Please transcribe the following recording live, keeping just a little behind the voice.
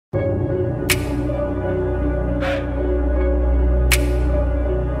Listen,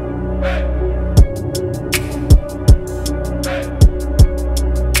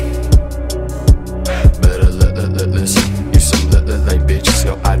 you some late bitches.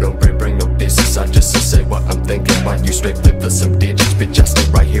 No, I don't bring no disses. I just say what I'm thinking while you straight flip for some digits. Bitch, I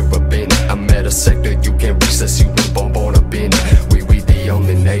stay right here up in it. I'm at a sector you can't reach unless you was born up in it. We the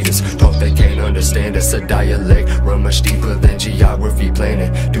only natives. Talk they can't understand. It's a dialect. Run much deeper than geography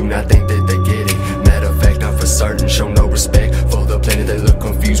planning. Do not think that they get it. Matter of fact, I'm for certain. Show no respect for the planet. They look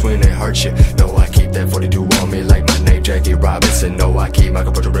confused when it hurts you. No, I keep that 42 on me like my name Jackie Robinson. No, I keep my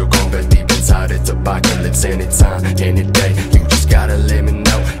composure real calm, but deep inside it's apocalypse anytime, any day. You just gotta let me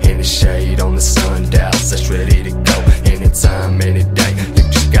know. Any shade on the sundials that's ready to go. Anytime, any day. You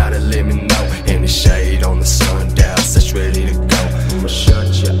just gotta let me know. Any shade on the sundials that's ready to go. I'ma shut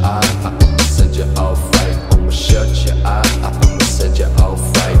your eye, I'ma send you off right. I'ma shut your eye, I'ma send you off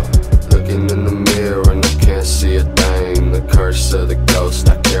right. Looking in the mirror and I can't see a thing. The curse of the ghost,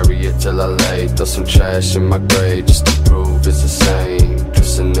 I carry it till I lay. Throw some trash in my